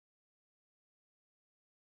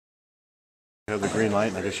You have the green light,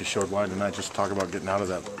 and I guess you showed wide tonight. Just talk about getting out of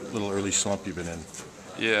that little early slump you've been in.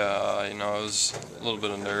 Yeah, it was a little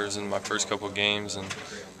bit of nerves in my first couple of games, and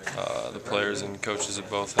the players and coaches have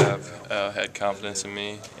both had confidence in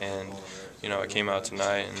me. And I came out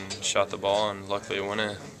tonight and shot the ball, and luckily it went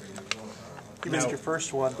in. You missed your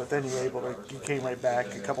first one, but then you came right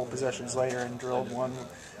back a couple possessions later and drilled one.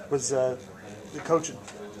 Was the coach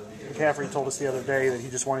McCaffrey told us the other day that he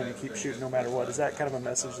just wanted you to keep shooting no matter what. Is that kind of a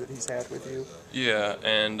message that he's had with you? Yeah,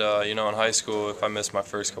 and in high school, if I missed my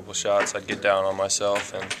first couple shots, I'd get down on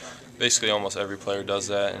myself, and basically almost every player does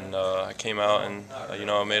that. And I came out and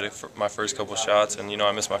I made my first couple shots, and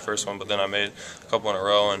I missed my first one, but then I made a couple in a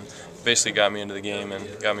row, and basically got me into the game and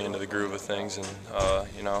got me into the groove of things.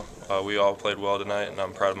 And we all played well tonight, and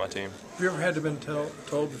I'm proud of my team. Have you ever had to been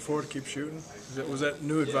told before to keep shooting? Was that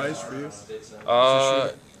new advice for you?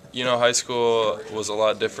 High school was a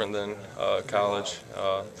lot different than college.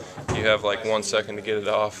 You have like 1 second to get it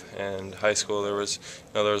off, and high school there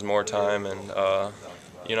was more time, and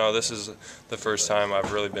this is the first time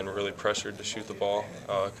I've really been pressured to shoot the ball,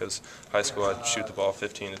 because high school I'd shoot the ball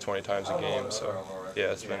 15 to 20 times a game. So yeah,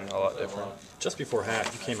 it's been a lot different. Just before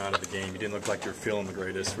half, you came out of the game. You didn't look like you were feeling the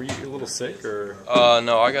greatest. Were you a little sick, or?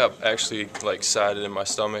 No, I got actually sided in my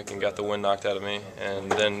stomach and got the wind knocked out of me. And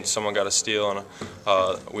then someone got a steal, and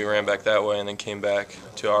we ran back that way, and then came back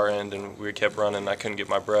to our end, and we kept running. And I couldn't get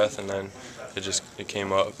my breath, and then it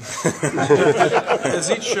came up. As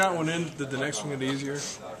each shot went in, did the next one get easier?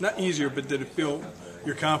 Not easier, but did it feel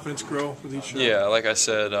your confidence grow with each shot? Yeah, like I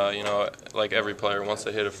said, like every player, once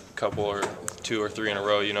they hit a couple or 2 or 3 in a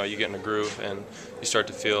row, you get in a groove and you start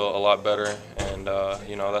to feel a lot better. And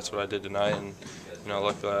that's what I did tonight. And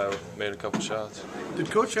luckily I made a couple shots. Did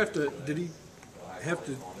Coach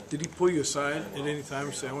did he pull you aside at any time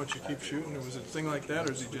and say, "I want you to keep shooting"? Or was it a thing like that,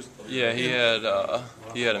 or is he just? Yeah, he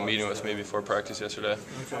had a meeting with me before practice yesterday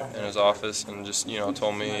in his office, and just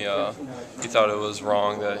told me he thought it was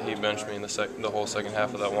wrong that he benched me in the whole second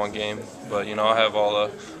half of that one game. But I have all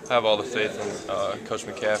the faith in Coach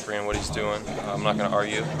McCaffrey and what he's doing. I'm not going to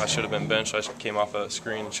argue. I should have been benched. I came off a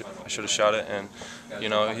screen. I should have shot it, and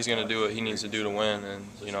he's going to do what he needs to do to win. And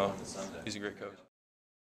he's a great coach.